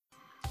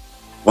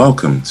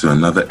Welcome to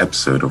another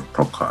episode of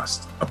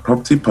Propcast, a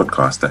property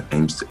podcast that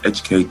aims to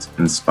educate,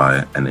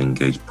 inspire, and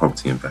engage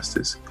property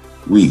investors.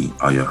 We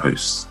are your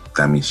hosts,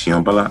 Dami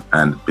Shiombala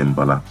and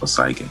Bimbola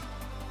Osaige.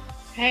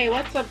 Hey,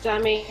 what's up,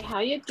 Dami? How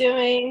you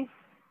doing?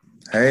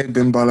 Hey,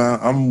 Bimbola,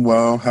 I'm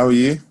well. How are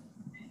you?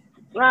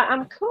 Right,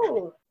 I'm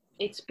cool.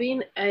 It's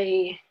been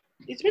a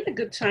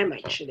good time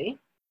actually.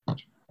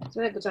 It's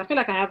been a good time. I feel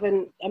like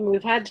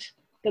we've had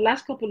the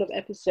last couple of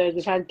episodes.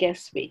 We've had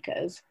guest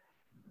speakers.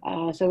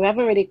 So we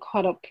haven't really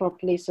caught up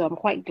properly, so I'm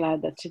quite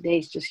glad that today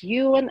it's just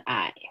you and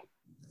I.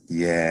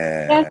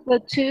 Yeah. Just the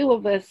two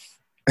of us.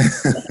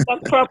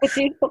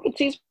 Properties.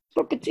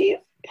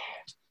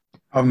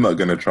 I'm not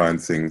going to try and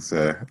sing,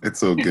 so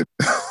it's all good.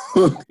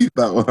 We'll leave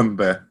that one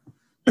there.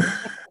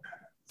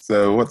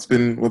 So what's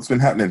been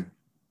happening?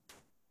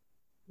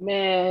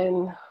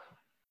 Man,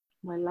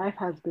 my life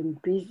has been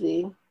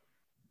busy.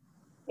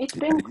 It's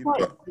been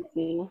quite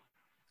busy.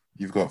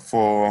 You've got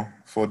four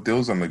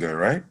deals on the go,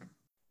 right?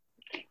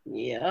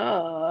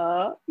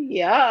 Yeah.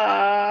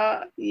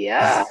 Yes,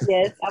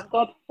 I've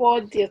got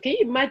 4 deals. Can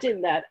you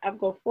imagine that? I've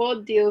got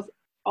 4 deals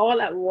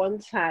all at one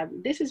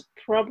time. This is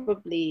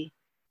probably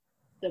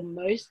the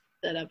most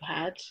that I've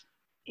had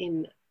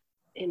in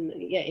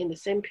the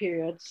same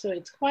period. So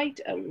it's quite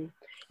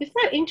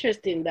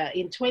interesting that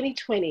in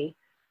 2020,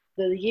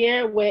 the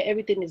year where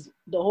the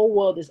whole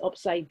world is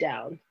upside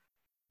down,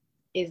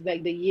 is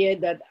like the year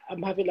that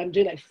I'm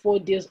doing like 4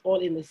 deals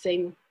all at the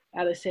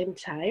same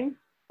time.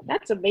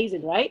 That's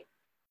amazing, right?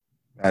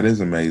 That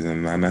is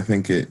amazing, and I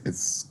think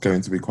it's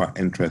going to be quite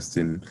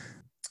interesting,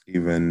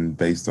 even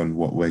based on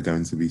what we're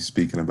going to be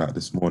speaking about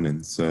this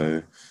morning.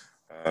 So,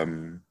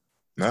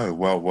 no,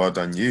 well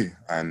done you.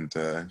 And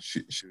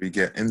should we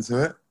get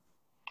into it?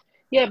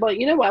 Yeah, but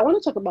you know what? I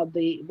want to talk about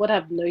the what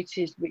I've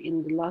noticed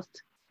in the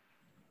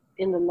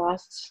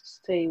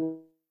last say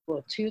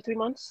what 2 3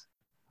 months.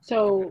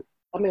 So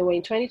I mean, we're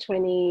in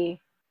 2020.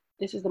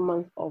 This is the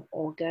month of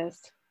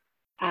August,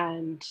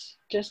 and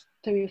just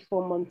 3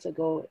 4 months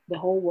ago, the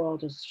whole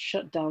world was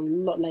shut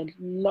down, like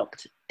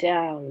locked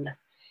down.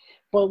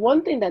 But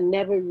one thing that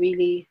never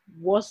really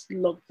was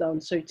locked down,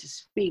 so to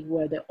speak,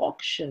 were the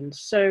auctions.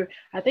 So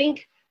I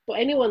think for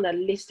anyone that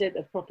listed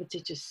a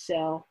property to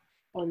sell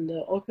on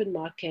the open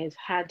market,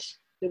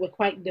 they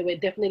were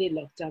definitely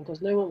locked down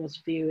because no one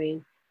was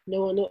viewing,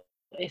 no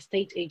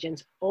estate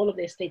agents, all of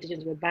the estate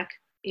agents were back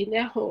in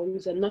their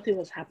homes and nothing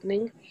was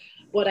happening.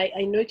 But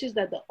I noticed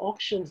that the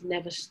auctions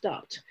never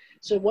stopped.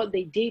 So what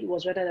they did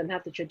was, rather than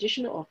have the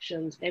traditional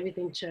auctions,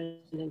 everything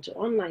turned into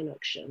online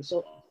auctions.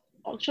 So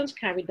auctions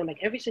carried them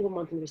like every single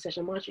month in the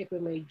recession, March,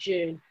 April, May,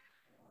 June.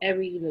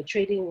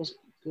 Trading was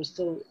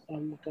still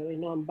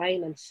going on,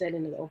 buying and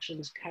selling at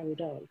auctions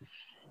carried on.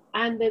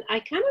 And then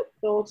I kind of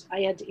thought I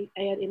had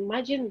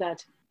imagined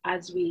that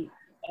as we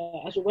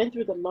went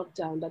through the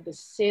lockdown, that the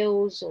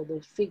sales or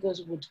the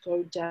figures would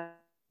go down,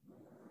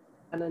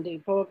 and they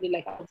probably,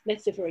 like,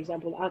 let's say for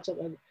example, out of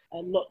a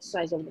lot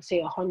size of, let's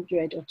say,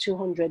 100 or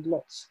 200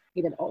 lots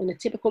in a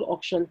typical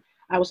auction,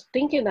 I was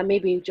thinking that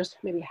maybe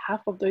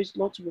half of those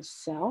lots would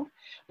sell.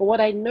 But what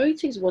I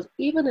noticed was,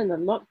 even in the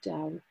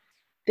lockdown,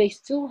 they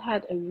still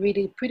had a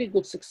really pretty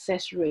good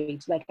success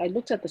rate. Like, I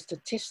looked at the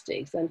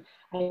statistics, and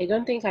I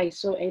don't think I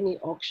saw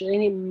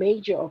any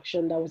major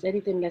auction that was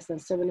anything less than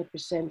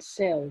 70%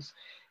 sales.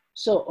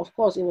 So of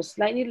course it was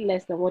slightly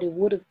less than what it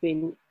would have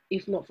been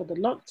if not for the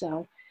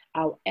lockdown.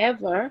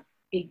 However,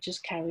 it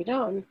just carried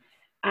on.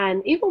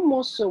 And even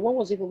more so, what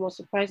was even more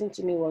surprising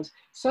to me was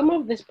some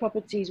of these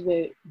properties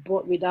were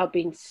bought without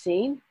being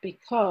seen,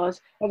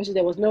 because obviously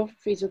there was no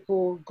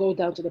physical go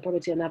down to the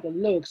property and have a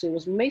look. So it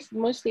was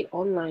mostly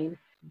online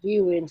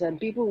viewings, and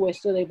people were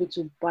still able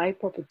to buy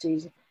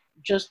properties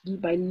just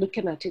by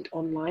looking at it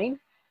online.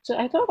 So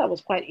I thought that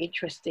was quite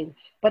interesting.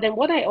 But then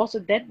what I also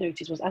did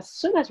notice was, as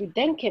soon as we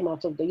then came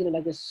out of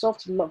like the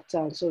soft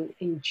lockdown, so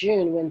in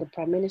June, when the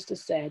Prime Minister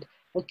said,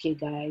 okay,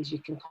 guys, you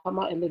can come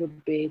out a little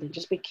bit and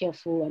just be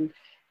careful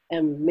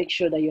and make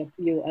sure that you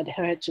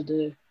adhere to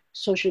the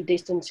social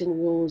distancing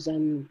rules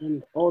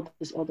and all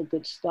this other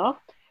good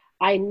stuff,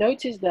 I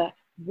noticed that,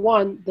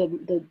 one,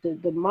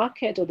 the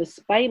market, or the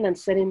buying and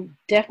selling,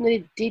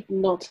 definitely did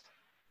not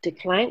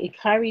decline. It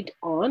carried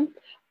on.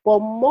 But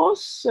more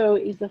so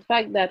is the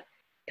fact that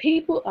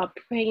people are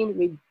paying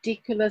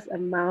ridiculous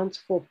amounts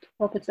for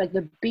properties. Like,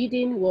 the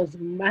bidding was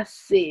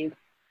massive.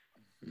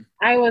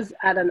 I was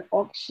at an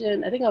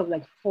auction. I think I was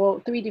like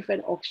three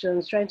different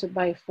auctions trying to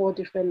buy 4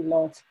 different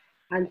lots.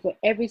 And for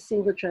every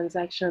single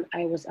transaction,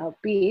 I was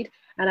outbid.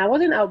 And I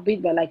wasn't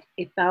outbid by like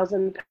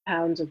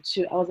 £1,000 or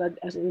two.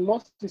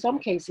 In some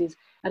cases,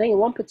 I think in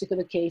one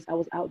particular case, I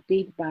was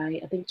outbid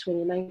by, I think,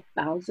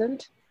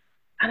 29,000.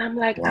 And I'm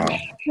like, I'm Wow.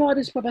 sure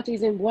this property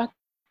isn't worth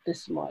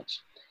this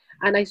much.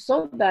 And I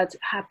saw that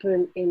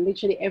happen in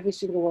literally every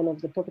single one of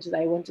the properties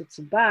I wanted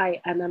to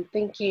buy. And I'm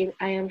thinking,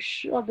 I am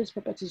sure these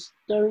properties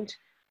don't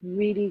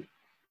really,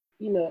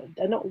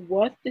 they're not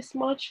worth this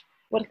much.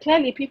 But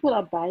clearly, people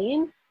are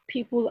buying,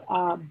 people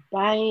are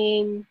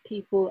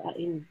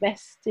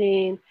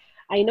investing.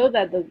 I know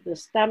that the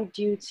stamp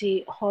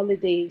duty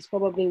holiday is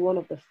probably one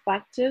of the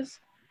factors,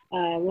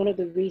 one of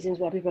the reasons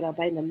why people are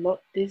buying a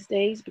lot these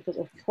days. Because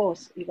of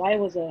course, if I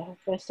was a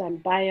first-time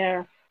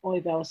buyer or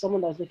if I was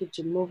someone that was looking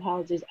to move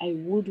houses, I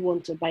would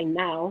want to buy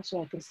now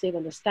so I can save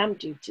on the stamp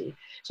duty.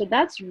 So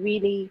that's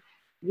really,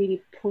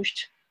 really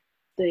pushed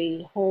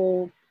the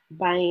whole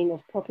buying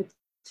of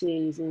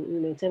properties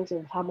in terms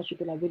of how much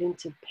people are willing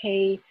to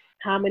pay,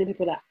 how many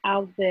people are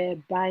out there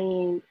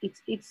buying.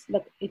 It's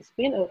like it's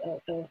been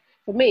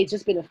for me, it's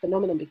just been a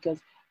phenomenon because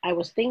I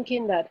was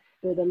thinking that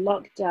with the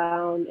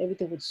lockdown,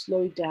 everything would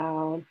slow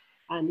down,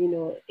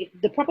 and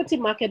the property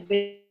market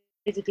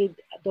basically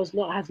does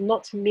not has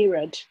not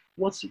mirrored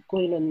what's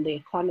going on in the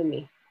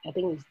economy. I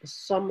think it's the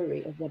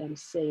summary of what I'm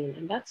saying,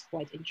 and that's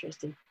quite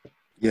interesting.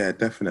 Yeah,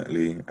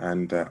 definitely.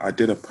 And I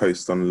did a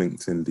post on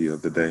LinkedIn the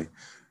other day,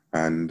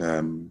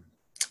 and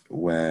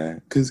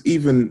where, because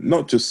even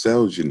not just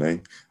sales,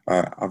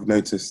 I've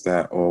noticed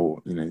that,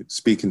 or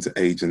speaking to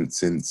agents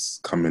since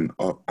coming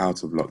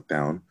out of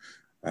lockdown,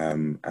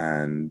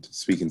 and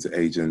speaking to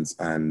agents,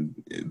 and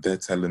they're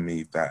telling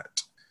me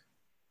that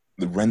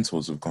the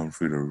rentals have gone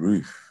through the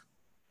roof.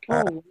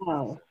 Oh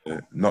wow!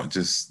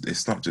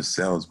 It's not just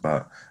sales,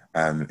 but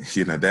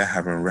they're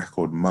having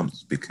record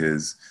months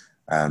because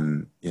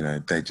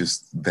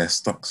their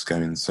stock's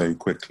going so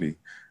quickly.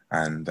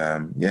 And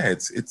yeah,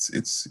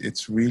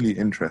 it's really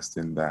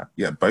interesting that,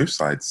 yeah, both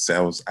sides,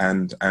 sales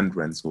and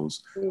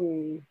rentals.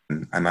 Mm.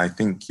 And I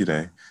think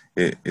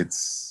it,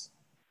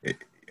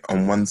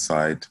 on one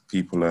side,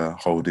 people are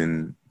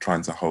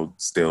trying to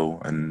hold still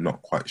and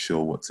not quite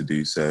sure what to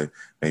do, so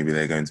maybe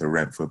they're going to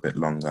rent for a bit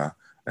longer.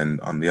 And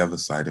on the other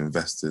side,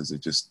 investors are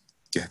just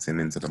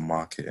getting into the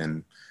market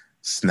and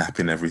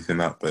snapping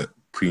everything up at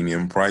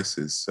premium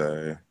prices.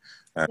 So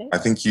Yeah. I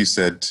think you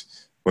said,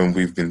 when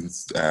we've been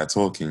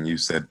talking, you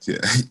said, yeah,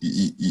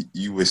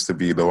 you wish to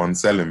be the one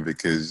selling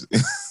because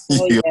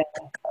Oh yeah.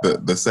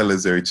 the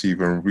sellers are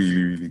achieving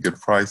really, really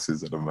good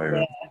prices at the Yeah,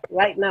 moment.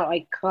 right now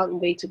I can't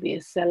wait to be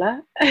a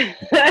seller.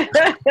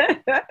 I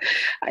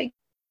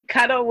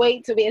cannot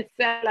wait to be a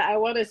seller. I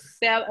want to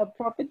sell a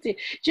property.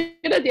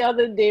 The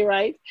other day,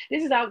 right?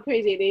 This is how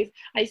crazy it is.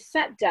 I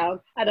sat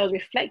down and I was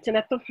reflecting.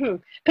 I thought,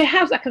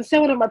 perhaps I can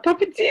sell one of my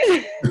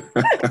properties.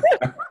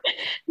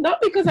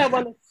 Not because I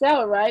want to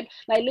sell, right?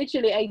 Like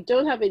literally, I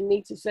don't have a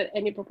need to sell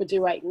any property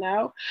right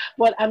now.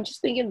 But I'm just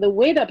thinking the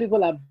way that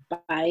people are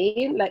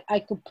buying, like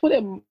I could put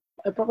a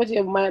property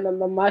of mine on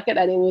the market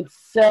and it would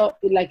sell,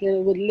 like it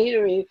would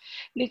literally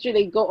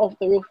go off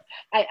the roof.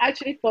 I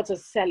actually thought of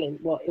selling.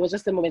 Well, it was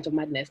just a moment of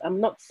madness. I'm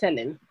not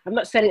selling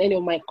any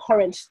of my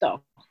current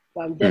stuff,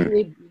 but I'm Hmm.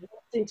 definitely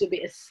wanting to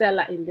be a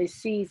seller in this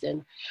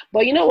season.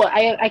 But you know what,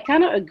 I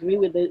kind of agree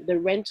with the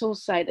rental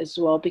side as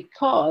well,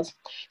 because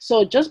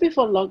so just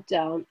before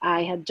lockdown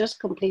I had just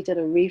completed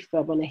a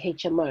refurb on a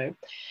HMO,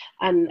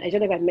 and I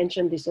don't know if I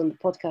mentioned this on the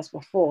podcast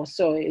before.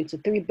 So it's a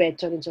 3-bed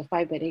turned into a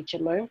 5-bed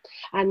HMO.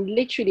 And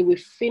literally we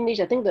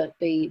finished, I think that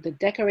the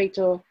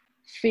decorator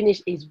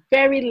finished his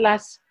very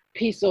last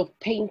piece of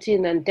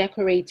painting and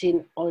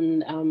decorating on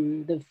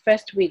the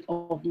first week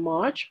of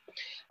March.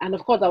 And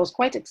of course, I was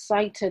quite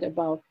excited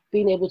about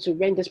being able to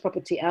rent this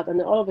property out. And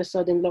then all of a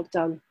sudden,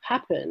 lockdown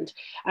happened.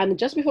 And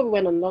just before we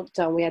went on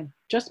lockdown, we had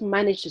just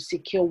managed to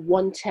secure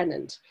one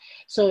tenant.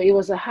 So it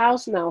was a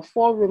house now,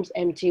 4 rooms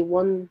empty,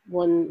 one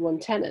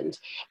tenant.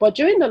 But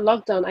during the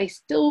lockdown, I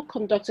still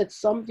conducted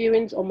some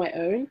viewings on my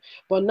own,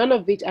 but none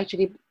of it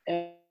actually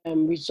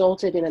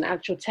resulted in an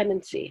actual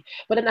tenancy.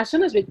 But then as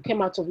soon as we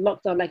came out of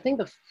lockdown, like, I think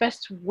the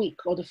first week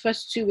or the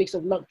first 2 weeks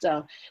of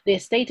lockdown, the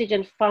estate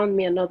agent found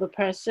me another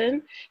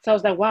person. So I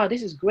was like, wow,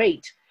 this is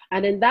great.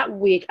 And then that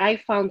week, I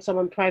found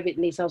someone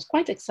privately. So I was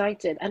quite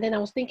excited. And then I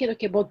was thinking,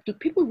 okay, but do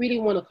people really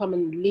want to come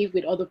and live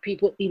with other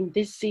people in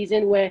this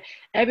season where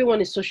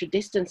everyone is social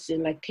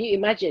distancing? Like, can you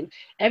imagine?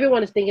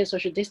 Everyone is thinking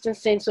social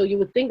distancing. So you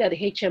would think that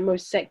the HMO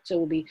sector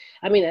will be,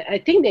 I mean, I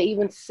think they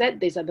even said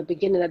this at the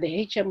beginning, that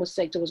the HMO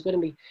sector was going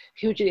to be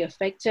hugely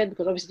affected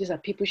because obviously these are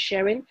people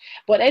sharing.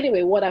 But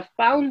anyway, what I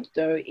found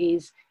though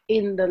is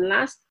in the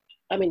last,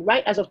 I mean,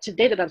 right as of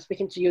today that I'm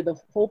speaking to you, the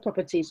whole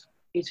property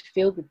is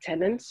filled with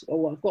tenants.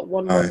 Or I've got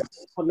one more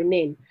Nice, coming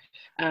in.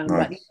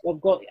 But nice.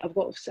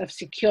 I've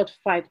secured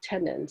 5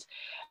 tenants,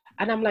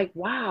 and I'm like,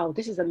 wow,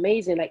 this is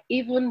amazing. Like,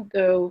 even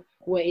though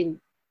we're in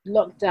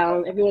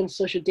lockdown, everyone's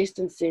social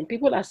distancing,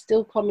 people are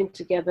still coming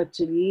together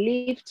to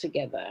live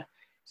together.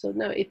 So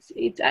no,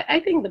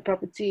 I think the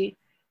property,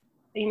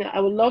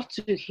 I would love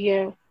to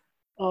hear,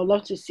 or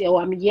love to see,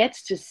 or I'm yet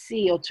to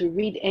see or to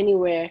read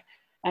anywhere,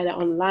 either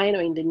online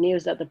or in the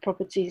news, that the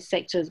property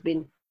sector has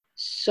been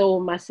so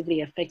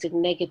massively affected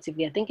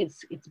negatively. I think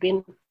it's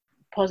been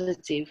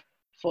positive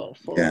for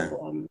for Yeah,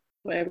 for um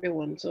for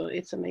everyone. So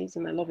it's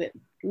amazing. I love it.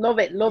 Love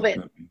it. Love it.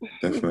 definitely,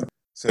 definitely.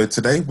 So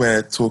today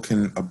we're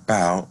talking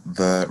about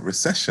the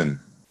recession.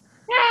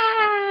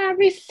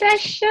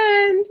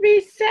 Recession,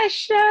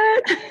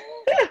 recession.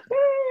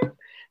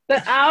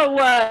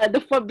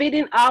 The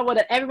forbidden hour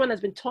that everyone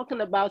has been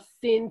talking about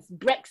since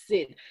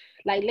Brexit.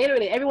 Like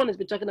literally, everyone has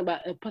been talking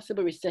about a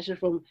possible recession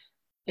from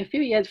a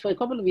few years, for a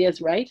couple of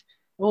years, right?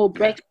 Oh,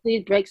 Yeah.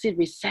 Brexit,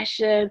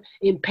 recession,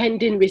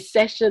 impending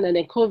recession, and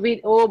then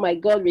COVID. Oh my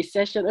God,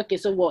 recession. Okay,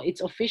 so what?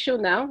 It's official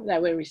now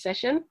that we're in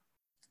recession?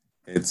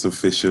 It's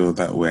official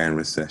that we're in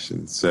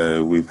recession.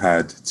 So we've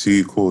had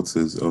 2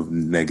 quarters of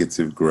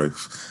negative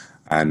growth.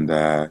 And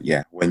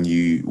yeah, when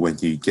you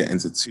get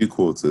into 2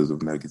 quarters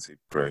of negative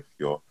growth,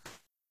 you're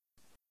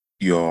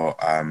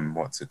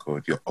what's it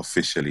called? You're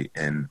officially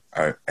in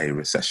a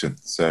recession.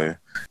 So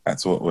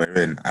that's what we're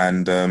in.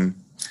 And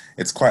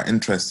it's quite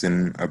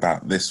interesting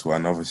about this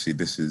one. Obviously,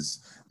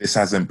 this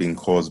hasn't been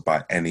caused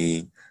by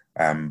any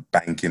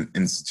banking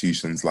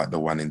institutions like the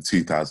one in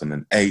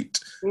 2008.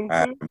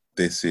 Mm-hmm.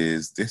 This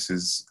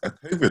is a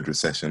COVID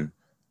recession,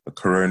 a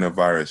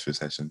coronavirus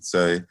recession.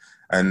 So,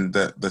 and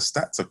the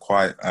stats are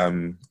quite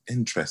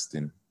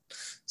interesting.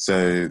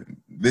 So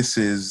this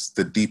is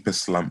the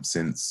deepest slump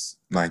since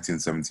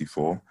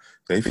 1974.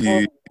 So if Oh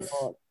you, my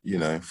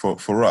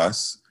God. for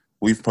us,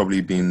 we've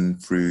probably been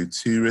through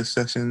 2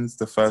 recessions.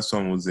 The first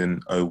one was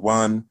in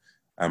 '01.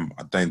 I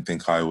don't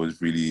think I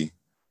was really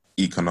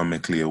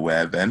economically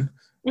aware then.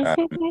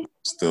 Um,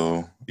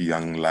 Still a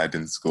young lad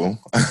in school.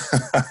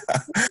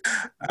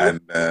 And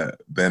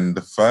then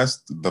the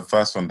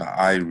first one that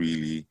I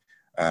really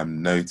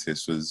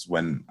noticed was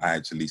when I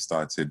actually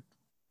started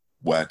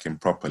working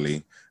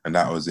properly, and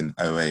that was in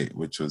 '08,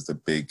 which was the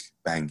big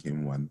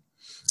banking one.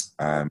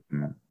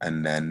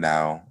 And then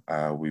now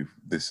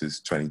this is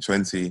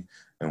 2020,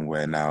 and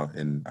we're now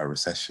in a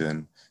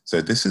recession.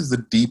 So this is the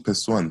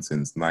deepest one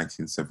since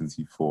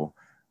 1974.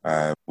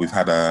 We've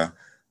had a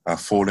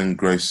fall in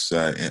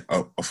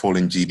a fall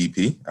in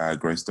GDP,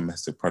 gross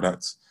domestic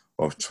product,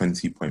 of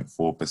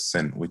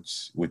 20.4%,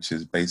 which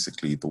is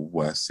basically the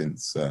worst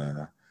since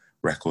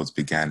records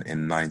began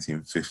in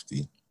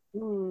 1950,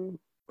 Mm.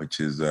 which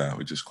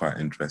is quite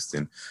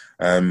interesting.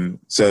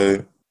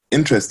 So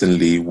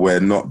interestingly, we're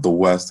not the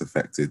worst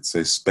affected.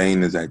 So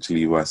Spain is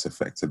actually worse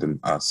affected than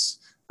us.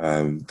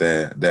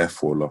 Their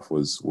fall off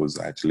was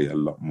actually a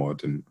lot more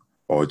than,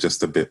 or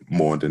just a bit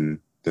more than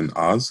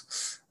ours.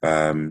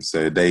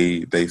 So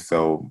they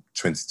fell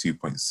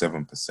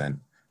 22.7%,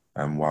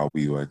 while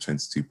we were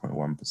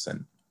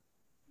 22.1%.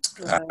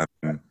 Wow.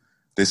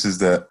 This is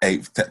the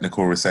 8th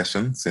technical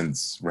recession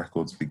since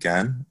records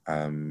began.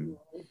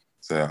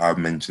 So I've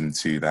mentioned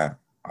too that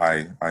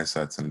I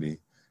certainly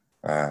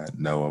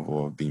know of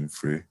or have been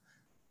through.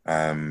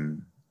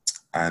 And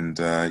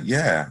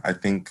yeah, I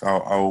think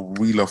I'll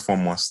reel off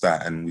one more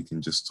stat and we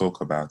can just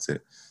talk about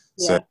it.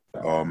 So,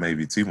 Yeah. or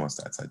maybe 2 more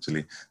stats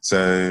actually.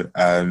 So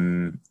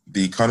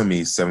the economy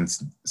is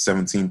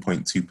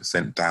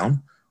 17.2%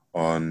 down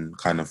on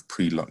kind of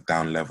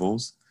pre-lockdown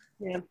levels.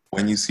 Yeah.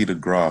 When you see the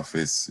graph,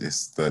 it's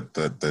the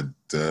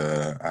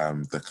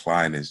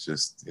decline is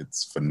just,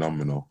 it's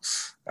phenomenal.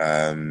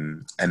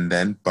 And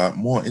then, but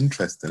more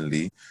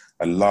interestingly,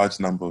 a large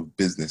number of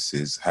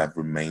businesses have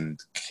remained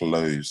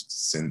closed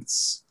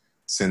since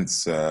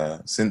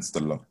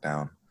the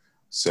lockdown.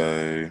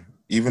 So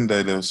even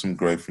though there was some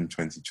growth in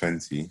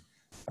 2020,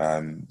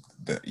 a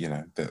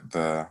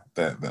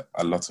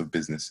lot of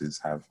businesses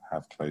have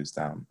closed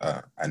down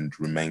and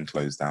remain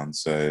closed down.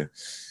 So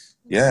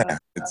yeah, Wow.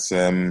 it's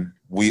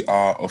we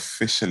are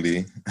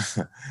officially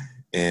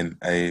in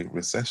a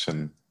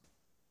recession.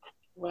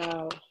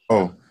 Wow.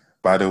 Oh,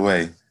 by the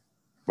way,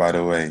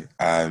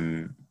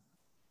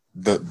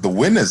 the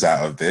winners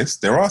out of this,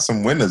 there are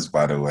some winners,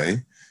 by the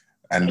way,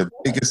 and the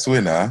biggest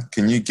winner.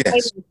 Can you China.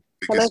 guess? The Can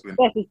I biggest winner?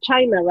 guess it's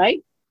China,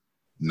 right?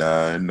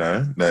 No,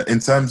 no, no. In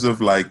terms of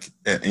like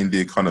in the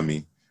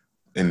economy,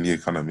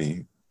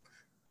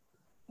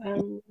 Yes, I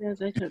who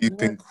don't do you know.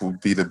 think will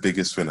be the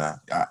biggest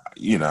winner?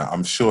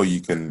 I'm sure you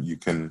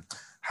can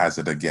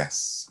hazard a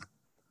guess.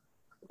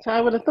 So I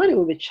would have thought it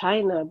would be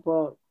China,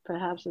 but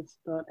perhaps it's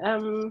not.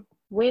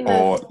 Winners.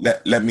 Or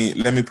let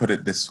me put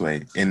it this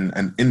way: in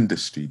an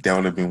industry, there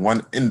will have been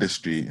one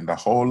industry in the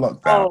whole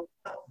lockdown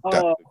Oh,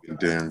 that oh, would have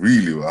been doing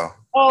really well.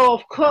 oh,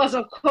 of course.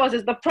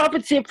 It's the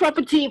property.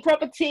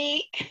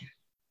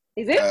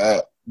 Is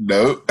it?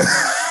 No.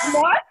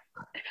 What?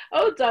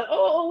 Hold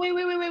on.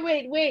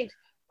 Wait.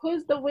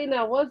 Who's the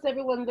winner? What's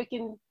everyone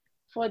looking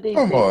for these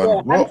Come days? on. Yeah,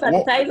 hand What?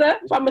 sanitizer,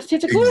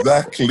 pharmaceuticals.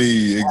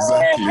 Exactly.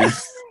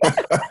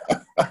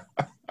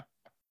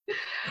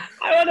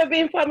 I want to be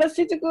in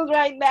pharmaceuticals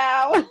right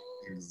now.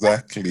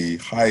 Exactly.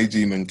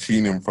 Hygiene and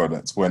cleaning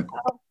products went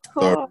Of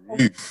the course.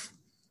 roof.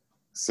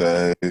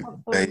 So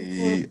Of course.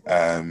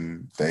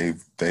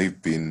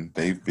 they've been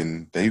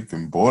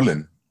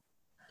balling.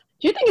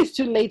 Do you think it's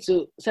too late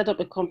to set up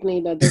a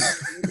company that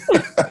does?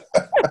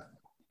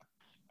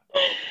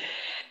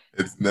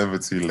 It's never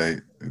too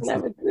late. It's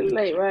Never too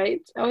late, right?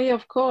 Oh yeah,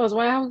 of course.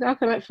 Why? How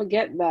can I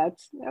forget that?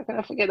 How can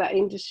I forget that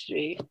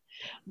industry?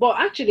 But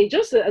actually,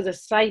 just as a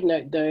side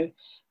note, though,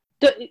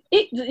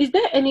 is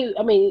there any?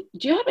 I mean,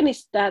 do you have any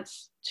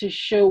stats to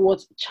show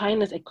what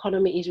China's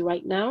economy is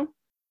right now?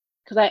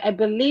 Because I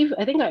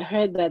think I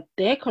heard that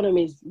their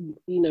economy is,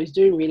 is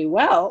doing really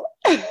well.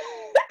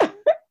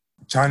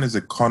 China's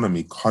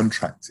economy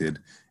contracted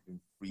in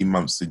 3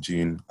 months to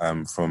June,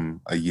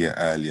 from a year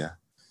earlier.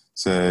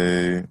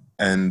 So,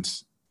 and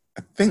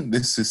I think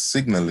this is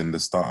signaling the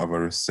start of a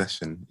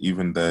recession,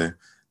 even though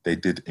they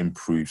did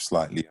improve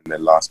slightly in their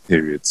last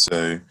period.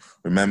 So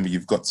remember,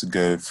 you've got to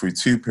go through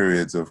two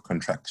periods of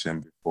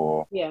contraction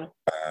Yeah.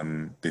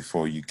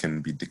 before you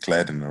can be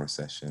declared in a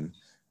recession.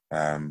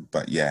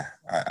 But yeah,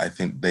 I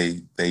think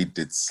they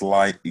did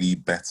slightly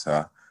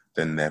better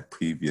than their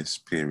previous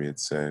period,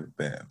 so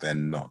they're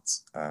not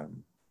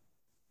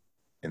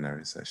in a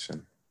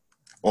recession,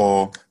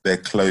 or they're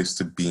close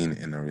to being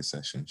in a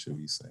recession, shall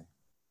we say?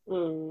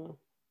 Mm.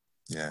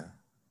 Yeah.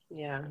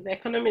 Yeah, the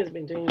economy has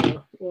been doing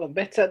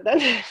better than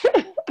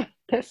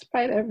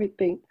despite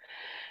everything.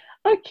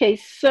 Okay,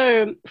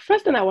 so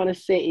first thing I want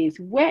to say is,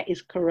 where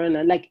is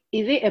Corona? Like,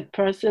 is it a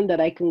person that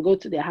I can go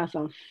to their house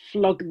and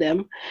flog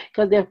them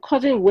because they're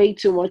causing way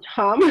too much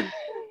harm?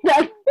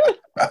 That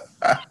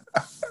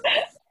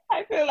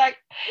I feel like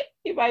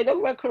if I know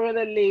where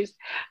Corona lives,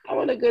 I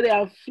want to go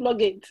there and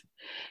flog it.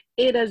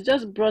 It has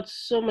just brought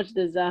so much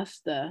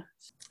disaster.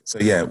 So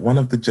yeah, one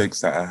of the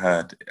jokes that I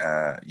heard,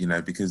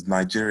 because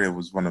Nigeria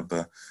was one of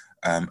the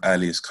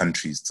earliest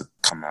countries to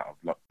come out of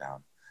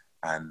lockdown,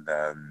 and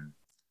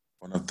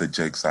one of the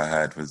jokes I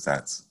heard was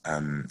that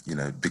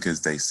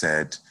because they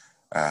said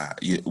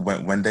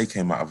when they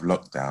came out of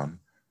lockdown,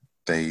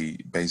 they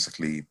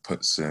basically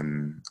put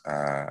some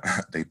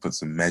they put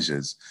some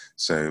measures.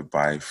 So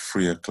by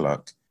 3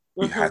 o'clock,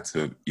 you had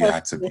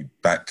to be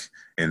back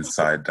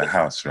inside the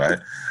house, right?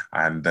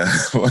 And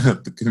one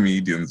of the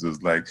comedians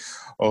was like,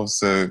 "Oh,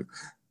 so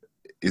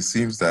it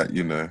seems that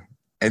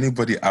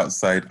anybody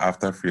outside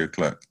after 3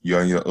 o'clock,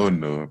 you're on your own,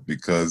 no,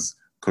 because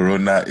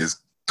Corona is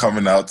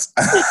coming out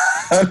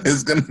and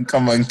it's gonna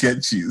come and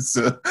get you.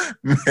 So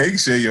make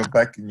sure you're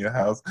back in your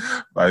house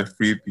by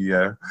 3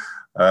 p.m."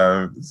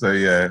 So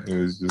yeah, it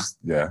was just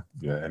yeah.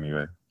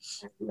 Anyway,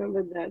 I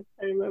remember that.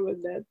 I remember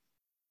that.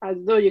 As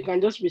though you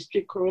can just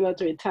restrict Corona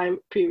to a time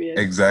period.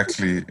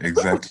 exactly.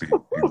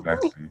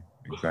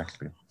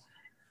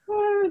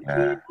 Oh, Yeah,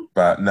 dear.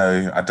 but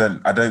no, I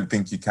don't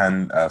think you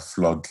can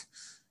flog,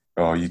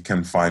 or you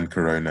can find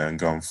Corona and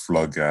go and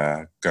flog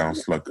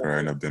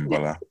Corona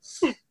Bimbola.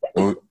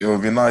 It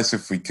would be nice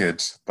if we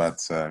could, but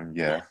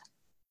yeah.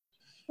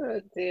 Oh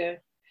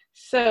dear.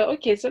 So,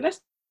 okay, so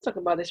let's talk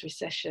about this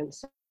recession.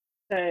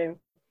 So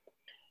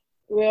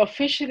we're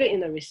officially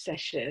in a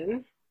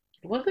recession.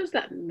 What does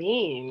that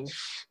mean?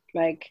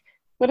 Like,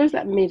 what does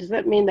that mean? Does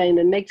that mean that in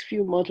the next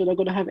few months we're not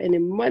going to have any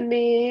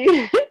money?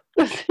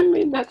 Does it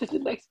mean that in the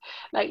next,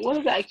 like, what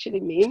does that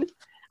actually mean?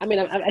 I mean,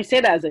 I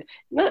say that as a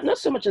not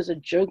so much as a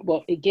joke,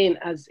 but again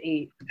as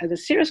a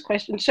serious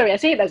question. Sorry, I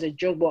say it as a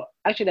joke, but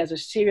actually as a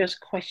serious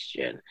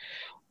question.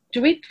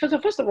 Do we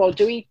first of all,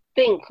 do we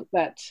think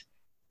that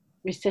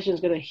recession is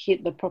going to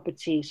hit the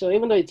property? So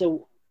even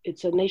though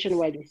it's a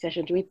nationwide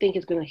recession, do we think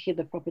it's going to hit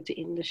the property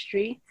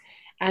industry?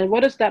 And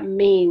what does that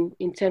mean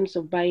in terms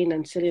of buying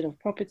and selling of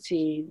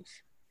properties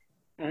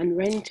and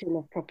renting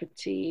of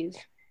properties?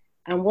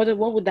 And what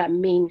would that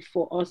mean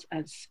for us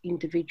as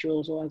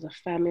individuals or as a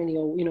family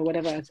or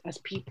whatever as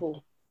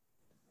people?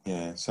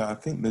 Yeah, so I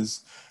think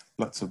there's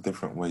lots of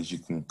different ways you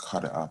can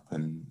cut it up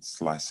and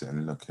slice it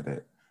and look at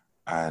it.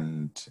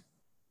 And,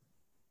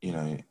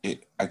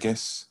 I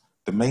guess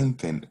the main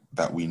thing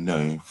that we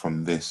know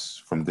from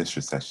this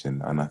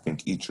recession, and I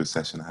think each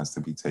recession has to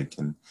be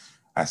taken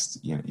as,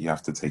 you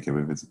have to take it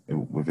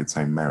with its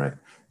own merit.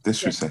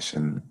 This Yeah.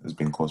 recession has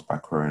been caused by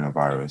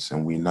coronavirus,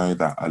 and we know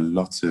that a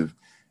lot of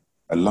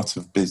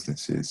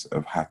businesses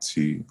have had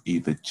to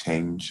either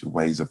change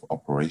ways of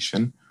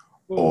operation,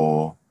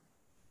 Mm.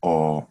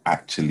 or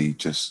actually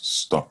just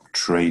stop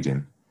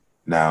trading.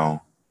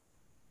 Now,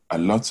 a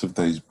lot of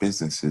those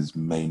businesses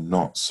may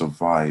not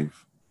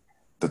survive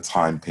the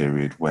time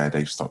period where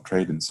they've stopped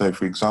trading. So,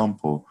 for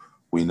example,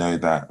 we know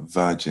that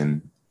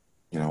Virgin,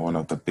 one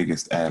of the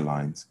biggest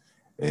airlines,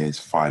 is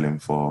filing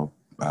for,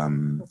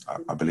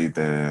 I believe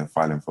they're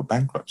filing for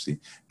bankruptcy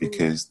Mm.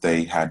 because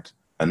they had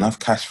enough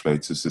cash flow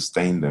to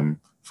sustain them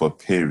for a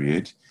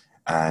period.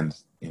 And,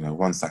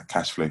 once that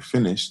cash flow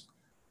finished,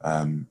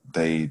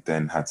 they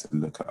then had to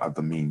look at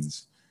other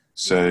means.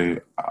 So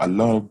a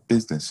lot of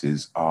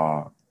businesses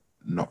are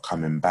not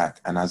coming back.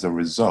 And as a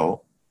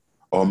result,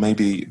 or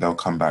maybe they'll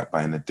come back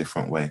by in a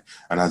different way.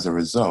 And as a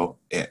result,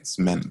 it's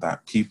meant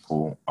that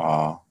people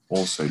are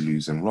also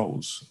losing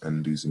roles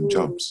and losing Mm.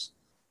 jobs.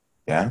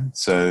 Yeah.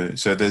 So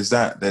there's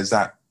that.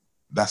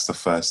 That's the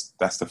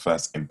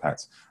first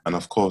impact. And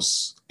of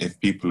course, if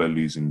people are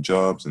losing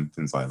jobs and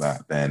things like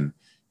that, then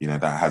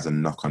that has a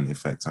knock-on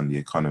effect on the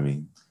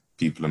economy.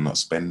 People are not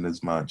spending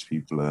as much.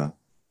 People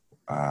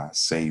are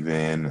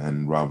saving,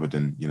 and rather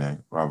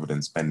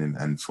than spending,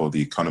 and for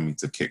the economy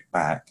to kick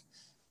back,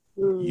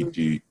 you Mm.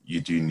 do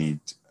you do need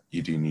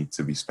you do need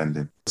to be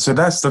spending. So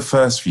that's the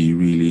first view,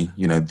 really.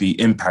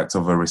 The impact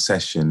of a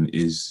recession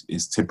is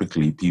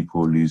typically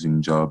people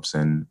losing jobs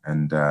and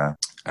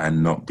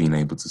not being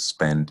able to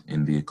spend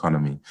in the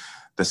economy.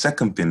 The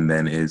second thing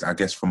then is, I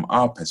guess, from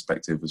our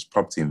perspective as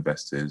property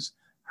investors,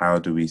 how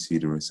do we see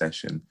the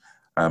recession?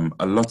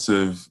 A lot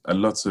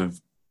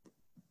of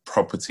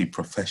property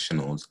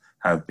professionals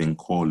have been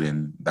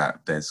calling that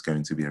there's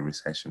going to be a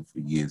recession for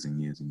years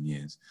and years and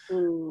years.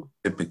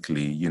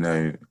 Typically, you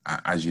know,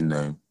 as you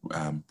know,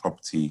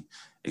 property,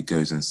 it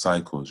goes in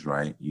cycles,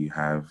 right? You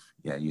have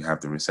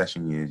the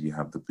recession years, you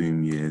have the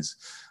boom years,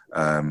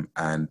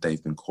 and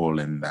they've been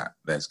calling that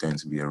there's going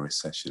to be a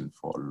recession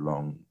for a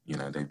long, you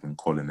know, they've been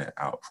calling it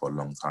out for a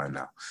long time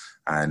now.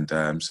 And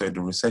so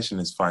the recession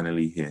is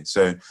finally here.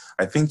 So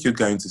I think you're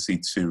going to see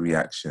two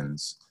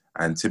reactions.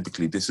 And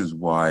typically this is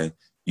why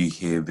you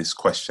hear this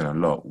question a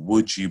lot.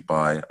 Would you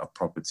buy a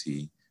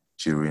property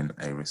during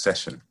a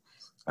recession?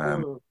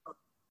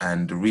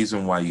 And the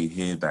reason why you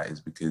hear that is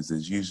because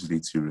there's usually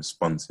two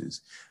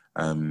responses.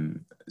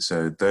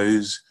 So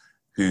those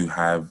who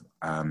have,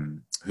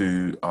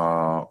 who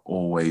are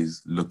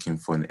always looking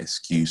for an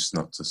excuse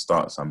not to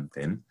start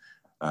something,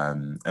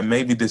 and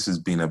maybe this has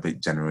been a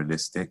bit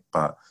generalistic,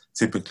 but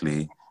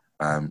typically,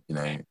 you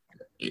know,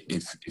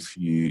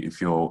 if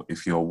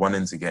you're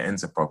wanting to get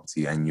into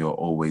property and you're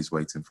always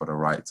waiting for the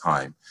right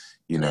time,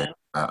 you know,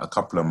 a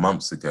couple of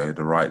months ago,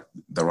 the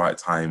right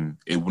time,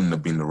 it wouldn't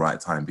have been the right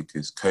time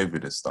because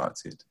COVID has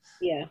started.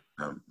 Yeah.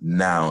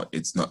 Now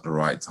it's not the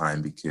right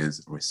time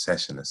because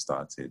recession has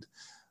started.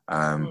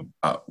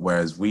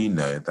 Whereas we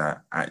know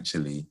that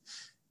actually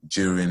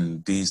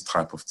during these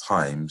type of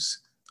times,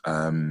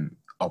 you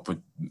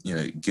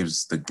know, it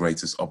gives the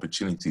greatest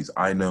opportunities.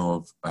 I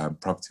know of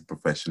property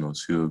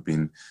professionals who have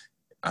been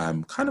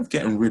kind of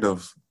getting rid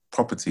of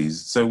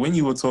properties. So when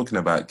you were talking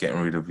about getting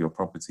rid of your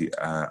property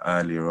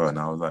earlier on,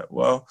 I was like,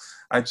 well,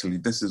 actually,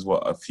 this is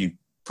what a few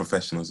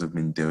professionals have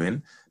been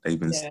doing. They've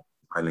been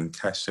piling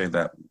cash so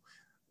that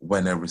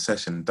when a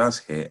recession does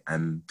hit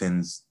and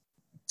things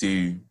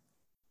do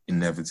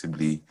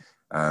inevitably,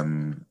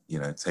 you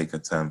know, take a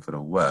turn for the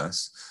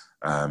worse,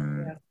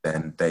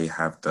 then they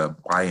have the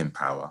buying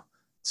power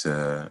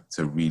to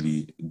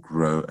really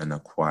grow and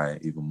acquire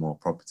even more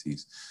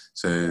properties.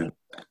 So,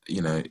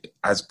 you know,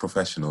 as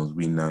professionals,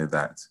 we know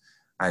that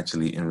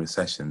actually in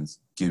recessions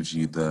gives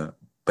you the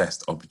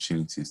best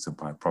opportunities to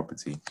buy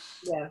property.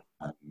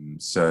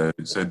 So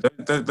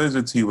those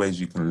are two ways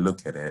you can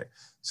look at it.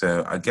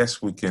 So I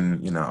guess we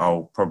can, you know,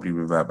 I'll probably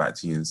revert back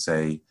to you and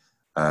say,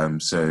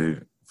 so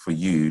for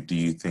you, do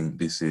you think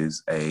this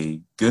is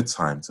a good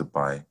time to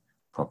buy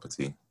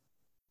property?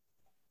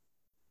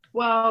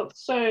 Well,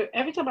 so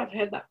every time I've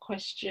heard that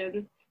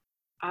question,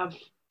 I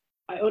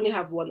only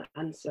have one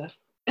answer.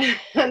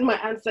 And my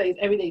answer is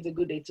every day is a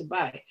good day to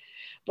buy.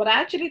 But I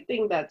actually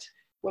think that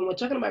when we're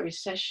talking about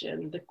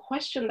recession, the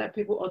question that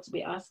people ought to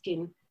be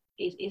asking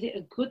is it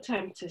a good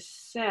time to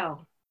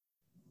sell?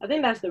 I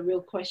think that's the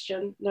real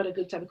question, not a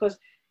good time. Because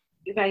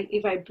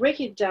if I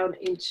break it down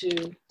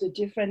into the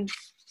different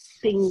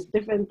things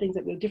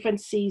that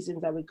different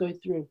seasons that we go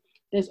through,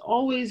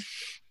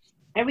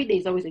 every day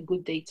is always a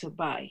good day to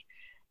buy.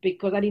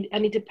 Because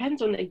it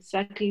depends on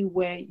exactly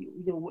where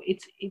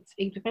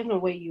it depends on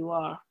where you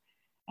are,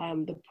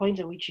 the point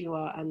at which you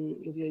are, and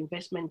your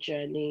investment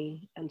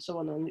journey, and so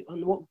on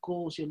what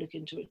goals you're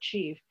looking to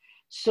achieve.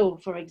 So,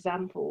 for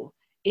example,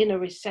 in a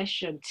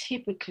recession,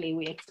 typically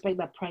we expect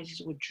that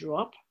prices would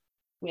drop.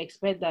 We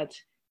expect that,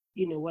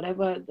 you know,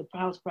 whatever the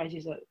house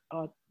prices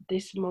are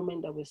this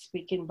moment that we're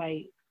speaking,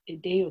 by a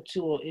day or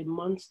two or a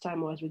month's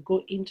time, or as we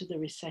go into the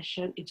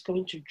recession, it's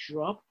going to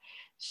drop.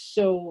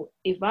 So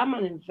if I'm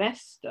an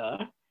investor,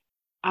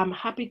 I'm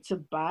happy to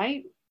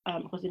buy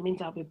because it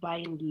means I'll be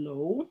buying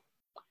low.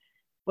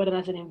 But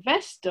as an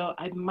investor,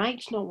 I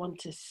might not want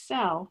to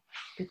sell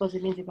because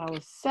it means if I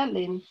was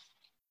selling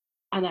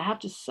and I have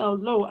to sell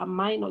low, I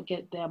might not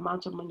get the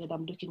amount of money that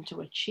I'm looking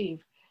to achieve.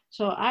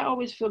 So I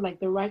always feel like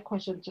the right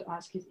question to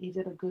ask is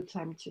it a good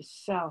time to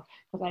sell?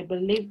 Because I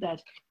believe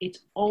that it's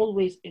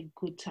always a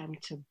good time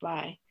to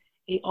buy.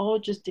 It all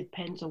just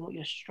depends on what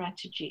your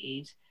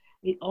strategy is.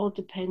 It all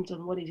depends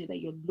on what is it that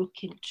you're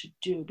looking to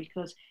do.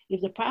 Because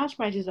if house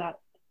prices are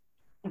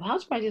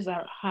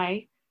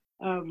high,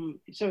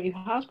 if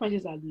house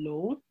prices are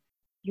low,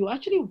 you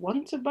actually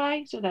want to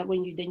buy so that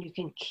when you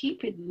can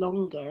keep it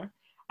longer,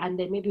 and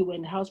then maybe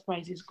when house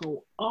prices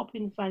go up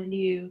in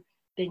value,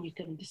 then you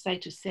can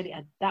decide to sell it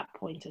at that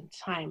point in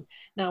time.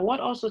 Now, what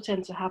also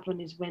tends to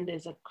happen is when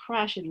there's a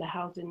crash in the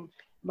housing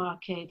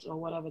market or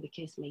whatever the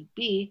case may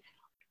be,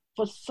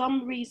 for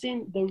some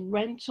reason, the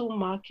rental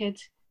market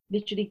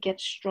literally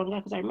gets stronger.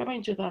 Because I remember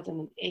in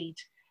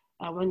 2008,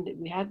 when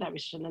we had that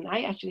recession, and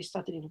I actually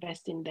started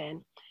investing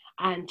then.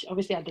 And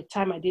obviously at the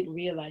time, I didn't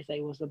realize that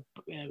it was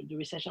the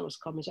recession was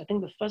coming. So I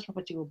think the first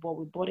property we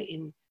bought it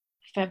in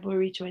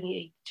February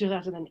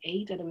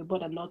 2008, and then we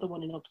bought another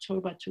one in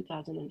October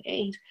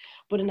 2008.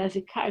 But then as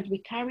we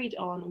carried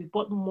on, we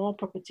bought more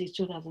properties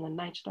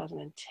 2009,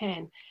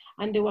 2010,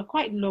 and they were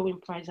quite low in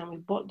price, and we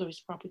bought those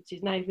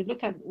properties. Now, if you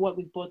look at what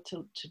we bought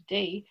till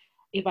today,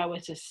 if I were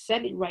to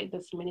sell it right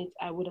this minute,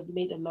 I would have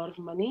made a lot of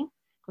money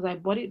because I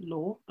bought it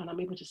low and I'm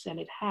able to sell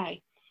it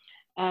high.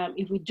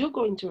 If we do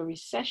go into a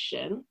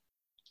recession,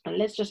 and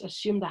let's just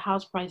assume the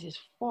house prices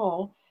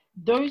fall,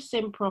 those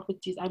same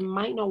properties, I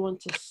might not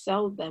want to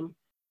sell them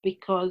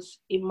because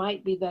it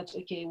might be that,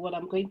 okay, what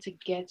I'm going to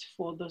get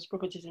for those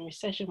properties in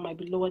recession might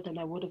be lower than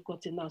I would have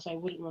gotten now, so I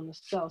wouldn't want to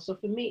sell. So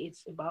for me,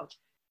 it's about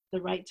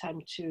the right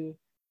time to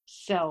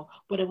sell.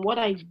 But then what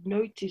I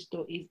noticed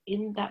though is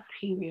in that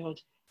period,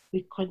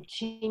 we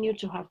continue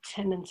to have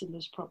tenants in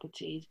those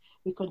properties.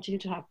 We continue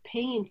to have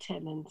paying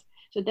tenants.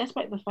 So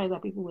despite the fact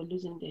that people were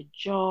losing their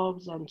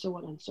jobs and so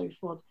on and so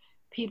forth,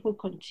 people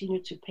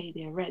continue to pay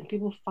their rent.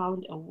 People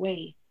found a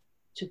way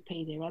to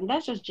pay their rent.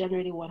 That's just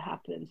generally what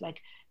happens.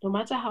 Like, no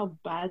matter how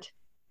bad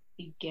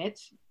it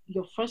gets,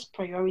 your first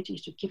priority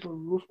is to keep a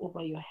roof over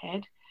your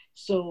head.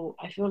 So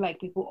I feel like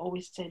people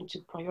always tend to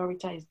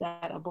prioritize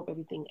that above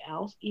everything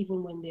else,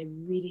 even when they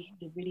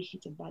really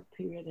hit a bad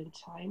period in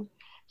time.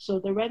 So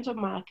the rental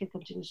market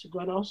continues to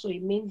grow, and also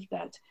it means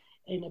that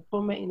in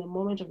a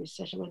moment of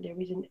recession, when there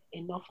isn't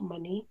enough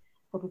money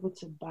for people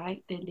to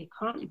buy, then they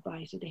can't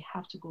buy, so they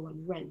have to go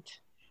and rent.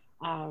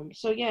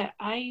 So yeah,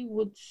 I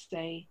would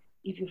say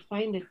if you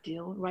find a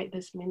deal right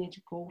this minute,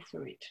 go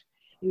for it.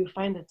 If you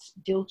find a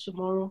deal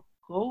tomorrow,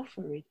 go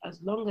for it,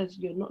 as long as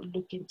you're not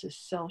looking to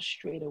sell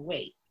straight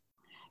away.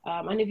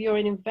 And if you're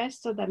an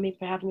investor that may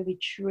perhaps maybe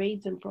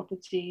trades in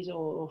properties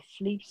or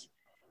flips,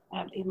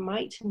 it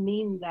might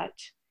mean that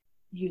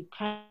you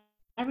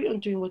carry on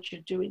doing what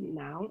you're doing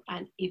now.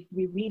 And if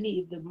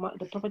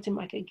the property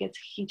market gets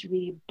hit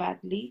really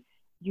badly,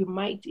 it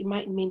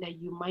might mean that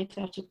you might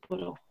have to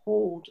put a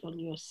hold on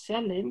your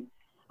selling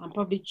and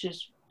probably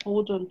just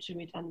hold on to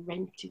it and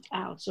rent it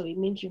out. So it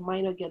means you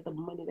might not get the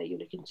money that you're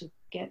looking to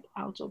get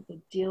out of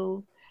the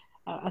deal,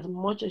 as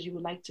much as you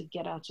would like to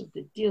get out of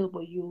the deal,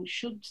 but you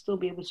should still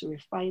be able to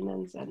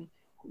refinance and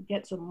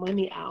get some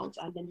money out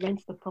and then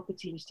rent the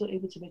property, and you're still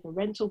able to make a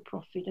rental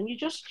profit, and you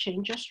just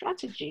change your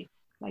strategy.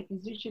 Like,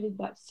 it's usually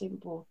that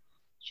simple.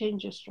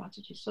 Change your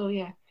strategy. So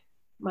yeah,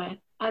 my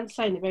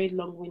answer in a very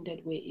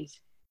long-winded way is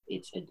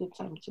it's a good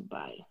time to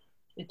buy.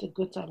 It's a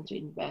good time to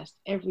invest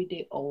every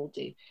day, all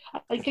day.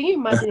 And can you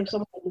imagine if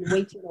someone had been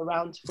waiting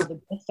around for the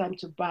best time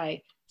to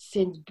buy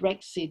since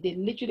Brexit? They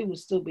literally would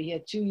still be here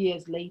 2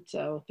 years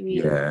later or 3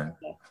 years Yeah,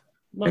 later,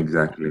 not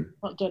exactly.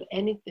 not done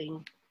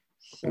anything.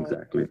 So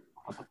Exactly.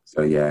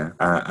 So yeah,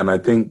 and I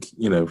think,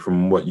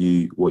 from what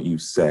you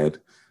said,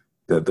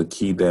 that the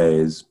key there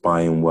is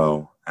buying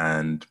well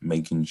and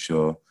making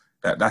sure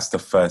that that's the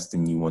first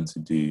thing you want to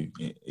do.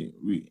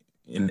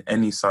 In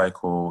any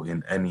cycle,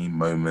 in any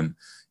moment,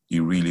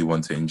 you really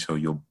want to ensure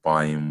you're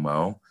buying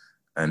well,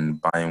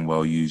 and buying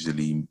well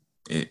usually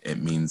it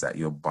means that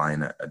you're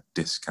buying at a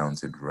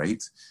discounted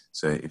rate.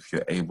 So if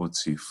you're able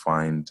to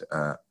find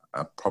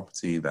a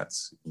property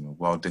that's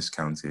well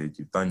discounted,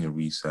 you've done your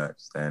research,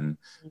 then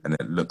and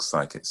it looks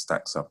like it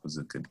stacks up as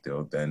a good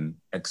deal, then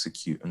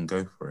execute and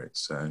go for it.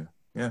 So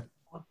yeah.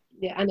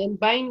 yeah, and then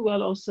buying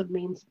well also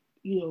means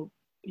you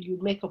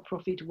make a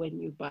profit when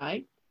you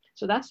buy.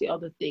 So that's the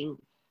other thing.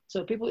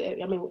 So people,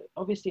 I mean,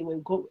 obviously,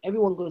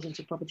 everyone goes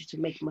into property to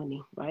make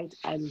money, right?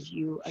 And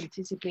you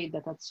anticipate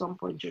that at some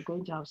point you're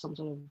going to have some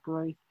sort of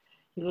growth,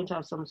 you're going to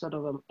have some sort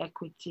of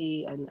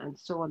equity, and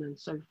so on and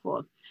so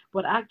forth.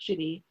 But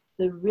actually,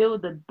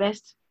 the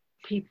best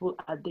people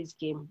at this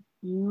game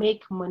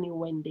make money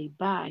when they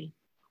buy,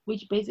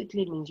 which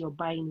basically means you're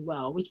buying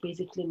well, which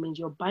basically means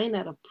you're buying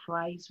at a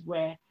price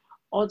where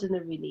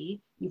ordinarily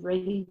you've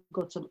already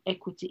got some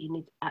equity in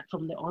it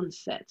from the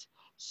onset.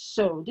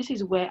 So this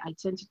is where I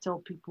tend to tell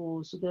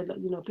people. So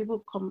that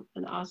people come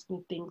and ask me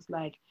things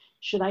like,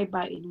 should I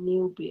buy a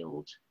new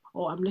build?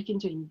 Or I'm looking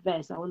to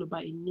invest, I want to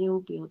buy a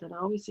new build. And I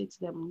always say to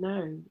them,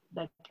 no,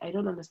 like, I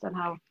don't understand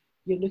how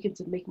you're looking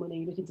to make money,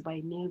 you're looking to buy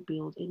a new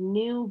build. A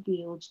new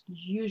build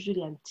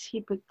usually and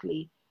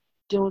typically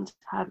don't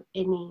have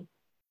any,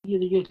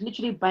 you're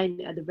literally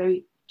buying at the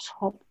very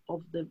top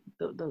of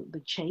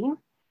the chain.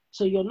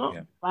 So you're not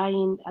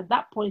buying at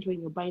that point when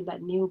you're buying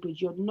that new build,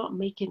 you're not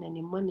making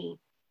any money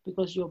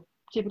because you're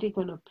typically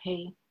going to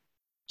pay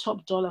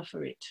top dollar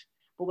for it.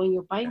 But when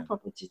you're buying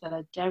properties that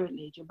are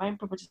derelict, you're buying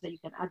properties that you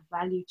can add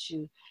value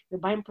to, you're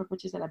buying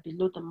properties that are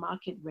below the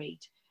market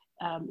rate.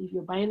 If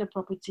you're buying a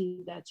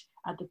property that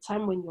at the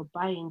time when you're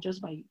buying,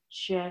 just by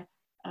sheer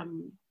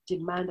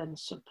demand and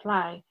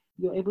supply,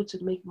 you're able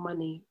to make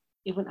money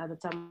even at the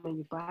time when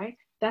you buy.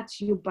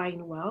 That's you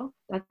buying well.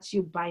 That's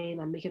you buying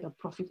and making a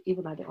profit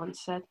even at the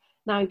onset.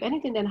 Now, if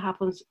anything then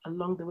happens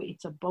along the way,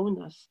 it's a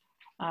bonus.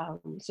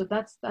 So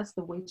that's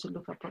the way to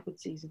look at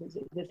properties.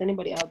 If there's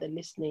anybody out there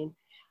listening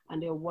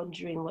and they're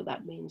wondering what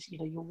that means,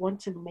 you want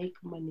to make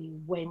money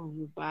when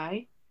you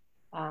buy,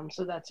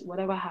 so that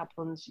whatever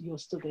happens, you're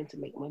still going to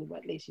make money, but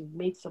at least you've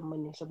made some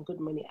money, some good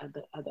money at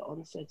the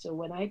onset. So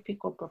when I pick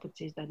up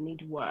properties that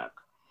need work,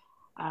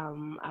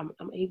 I'm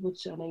able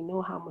to, and I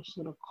know how much it's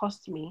going to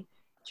cost me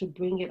to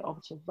bring it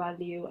up to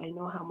value. I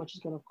know how much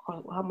it's going to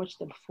cost, how much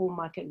the full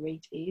market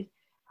rate is.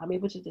 I'm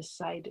able to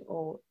decide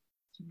or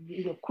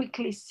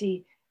quickly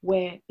see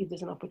where if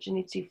there's an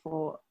opportunity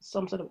for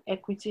some sort of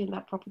equity in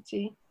that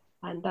property,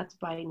 and that's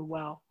buying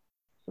well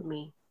for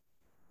me.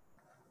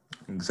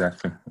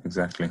 Exactly.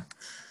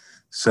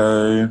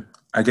 So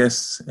I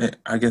guess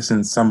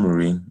in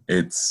summary,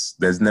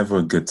 there's never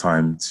a good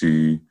time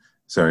to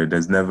sorry,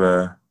 there's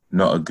never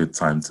not a good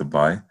time to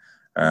buy.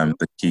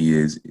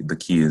 The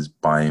key is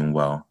buying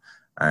well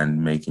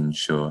and making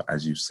sure,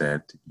 as you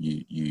said,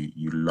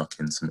 you lock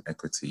in some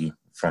equity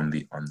from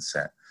the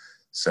onset.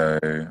 So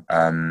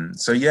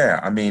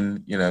yeah, I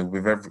mean,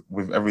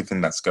 with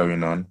everything that's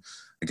going on,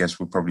 I guess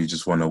we probably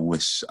just want to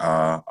wish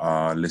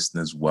our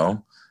listeners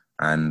well,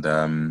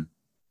 and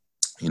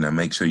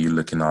make sure you're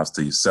looking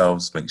after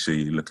yourselves, make sure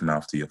you're looking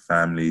after your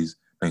families,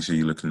 make sure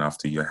you're looking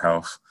after your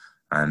health,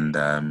 and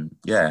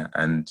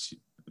and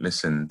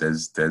listen,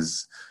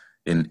 there's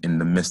in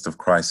the midst of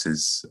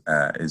crisis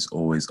is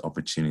always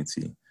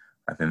opportunity.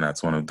 I think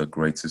that's one of the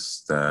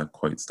greatest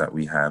quotes that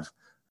we have,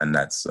 and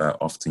that's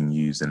often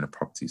used in the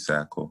property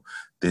circle.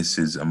 This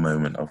is a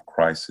moment of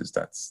crisis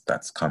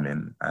that's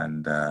coming,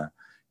 and the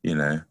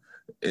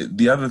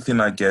other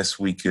thing I guess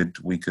we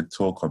could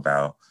talk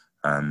about,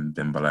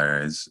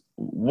 Bimbola, is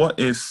what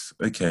if,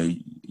 okay,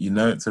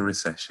 it's a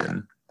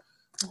recession,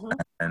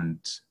 and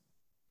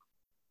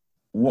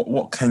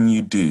what can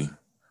you do?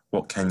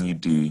 What can you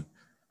do?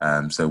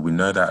 So we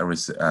know that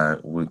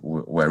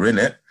we're in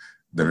it.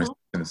 The recession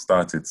has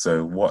started.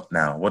 So what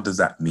now? What does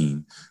that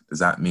mean? Does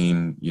that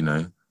mean,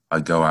 I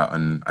go out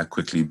and I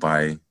quickly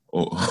buy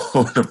all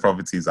the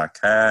properties I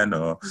can,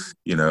 or,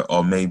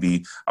 or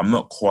maybe I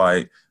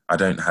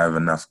don't have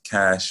enough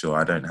cash, or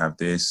I don't have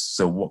this.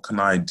 So what can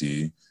I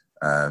do,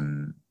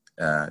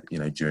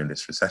 during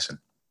this recession?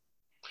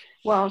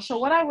 Well, so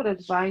what I would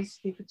advise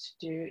people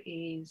to do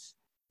is,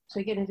 so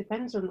again, it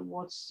depends on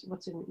what's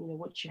in,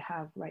 what you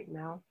have right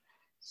now.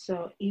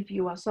 So if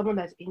you are someone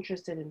that's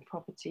interested in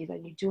properties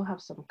and you do have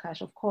some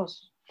cash, of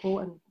course,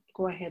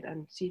 go ahead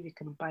and see if you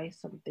can buy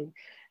something,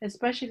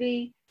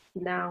 especially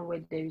now where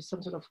there is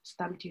some sort of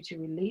stamp duty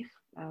relief.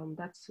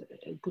 That's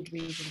a good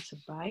reason to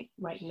buy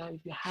right now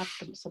if you have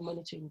some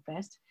money to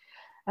invest.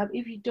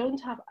 If you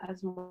don't have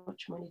as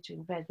much money to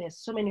invest, there's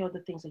so many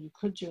other things that you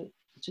could do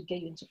to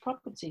get you into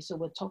property. So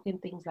we're talking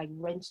things like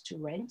rent to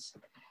rent.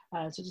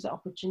 So these are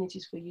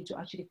opportunities for you to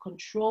actually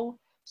control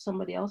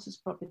somebody else's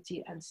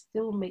property and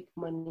still make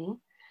money.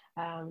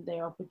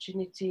 There are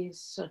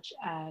opportunities such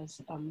as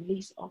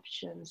lease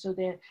options. So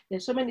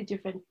there's so many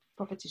different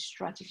property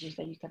strategies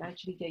that you can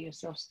actually get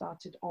yourself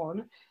started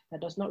on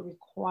that does not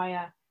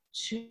require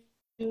too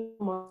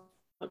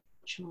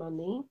much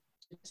money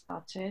to get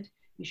started.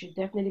 You should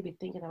definitely be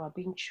thinking about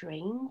being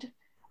trained,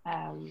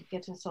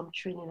 getting some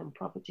training on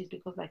properties,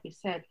 because like I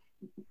said,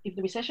 if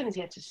the recession is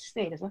here to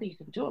stay, there's nothing you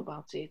can do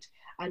about it.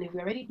 And if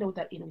we already know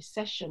that in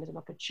recession there's an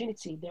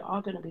opportunity, there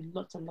are going to be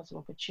lots and lots of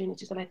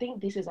opportunities. And I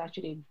think this is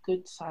actually a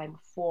good time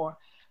for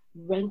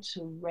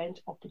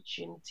rent-to-rent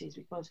opportunities,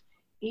 because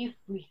if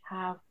we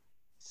have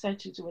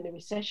certainty when the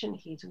recession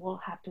hits,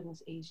 what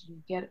happens is you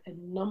get a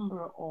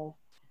number of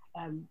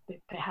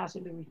perhaps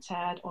maybe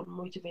retired or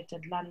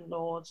motivated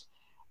landlords,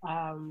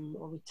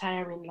 or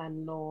retiring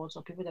landlords,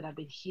 or people that have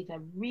been hit that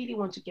really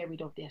want to get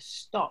rid of their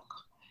stock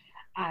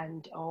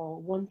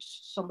or want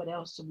somebody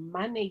else to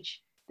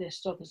manage their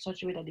stock in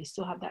such a way that they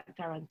still have that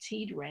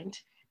guaranteed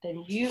rent.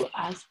 Then you,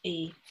 as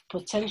a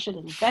potential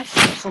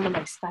investor, someone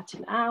that's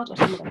starting out or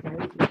someone that's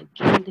already in the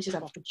game, this is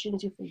an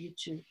opportunity for you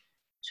to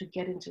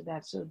get into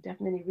that. So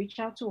definitely reach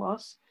out to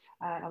us,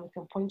 and we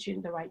can point you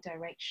in the right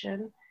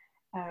direction.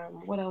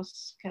 What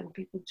else can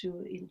people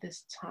do in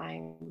this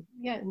time?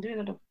 Yeah, and do a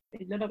lot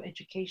of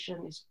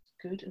education is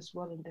good as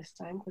well in this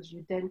time, because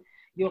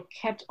you're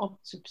kept up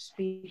to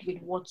speed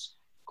with what's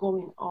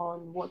going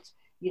on, what's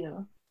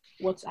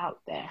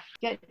out there.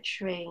 Get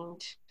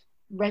trained,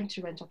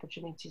 rent-to-rent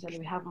opportunities, and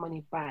we have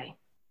money buy.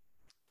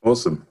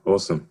 Awesome.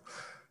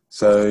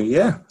 So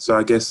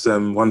I guess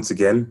once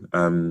again,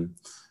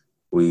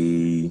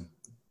 we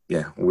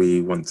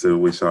want to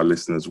wish our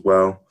listeners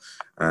well,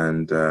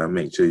 and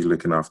make sure you're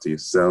looking after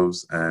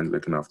yourselves and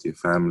looking after your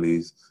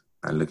families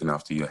and looking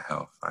after your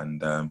health.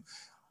 And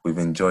we've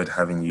enjoyed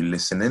having you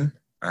listening.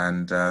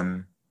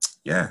 And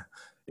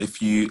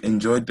if you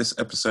enjoyed this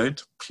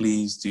episode,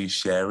 please do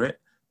share it.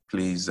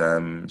 Please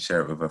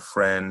share it with a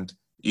friend.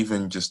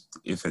 Even just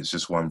if it's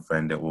just one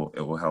friend, it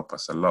will help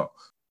us a lot.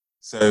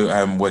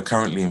 So we're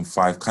currently in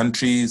 5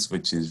 countries,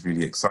 which is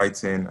really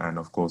exciting. And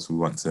of course, we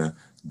want to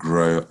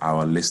grow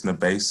our listener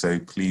base. So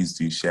please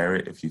do share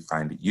it if you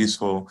find it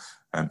useful.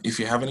 If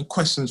you have any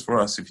questions for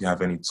us, if you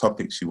have any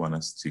topics you want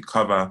us to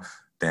cover,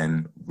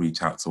 then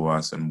reach out to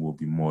us and we'll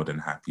be more than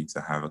happy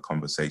to have a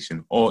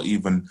conversation, or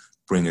even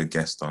bring a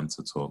guest on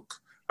to talk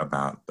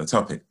about the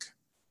topic.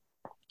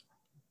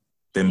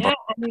 Yeah,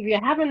 and if you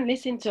haven't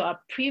listened to our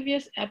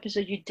previous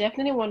episode, you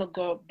definitely want to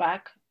go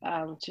back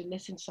to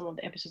listen to some of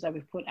the episodes that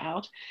we've put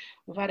out.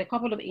 We've had a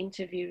couple of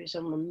interviews with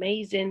some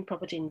amazing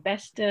property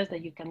investors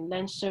that you can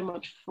learn so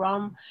much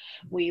from.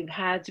 We've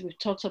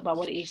talked about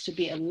what it is to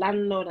be a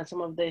landlord and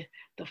some of the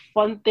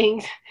fun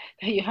things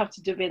that you have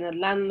to do being a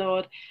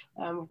landlord.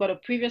 We've got a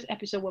previous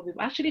episode where we've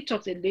actually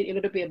talked a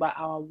little bit about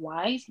our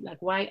whys,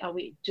 like why are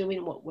we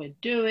doing what we're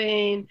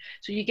doing?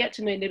 So you get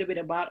to know a little bit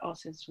about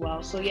us as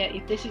well. So yeah,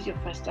 if this is your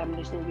first time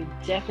listening, we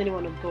definitely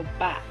want to go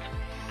back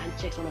and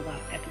check some of our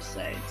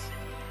episodes.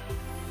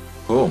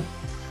 Cool.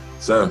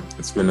 So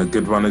it's been a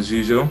good one as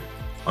usual.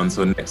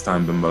 Until next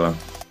time, Bimbola.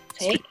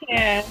 Take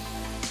care.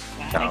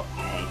 Bye. Ciao.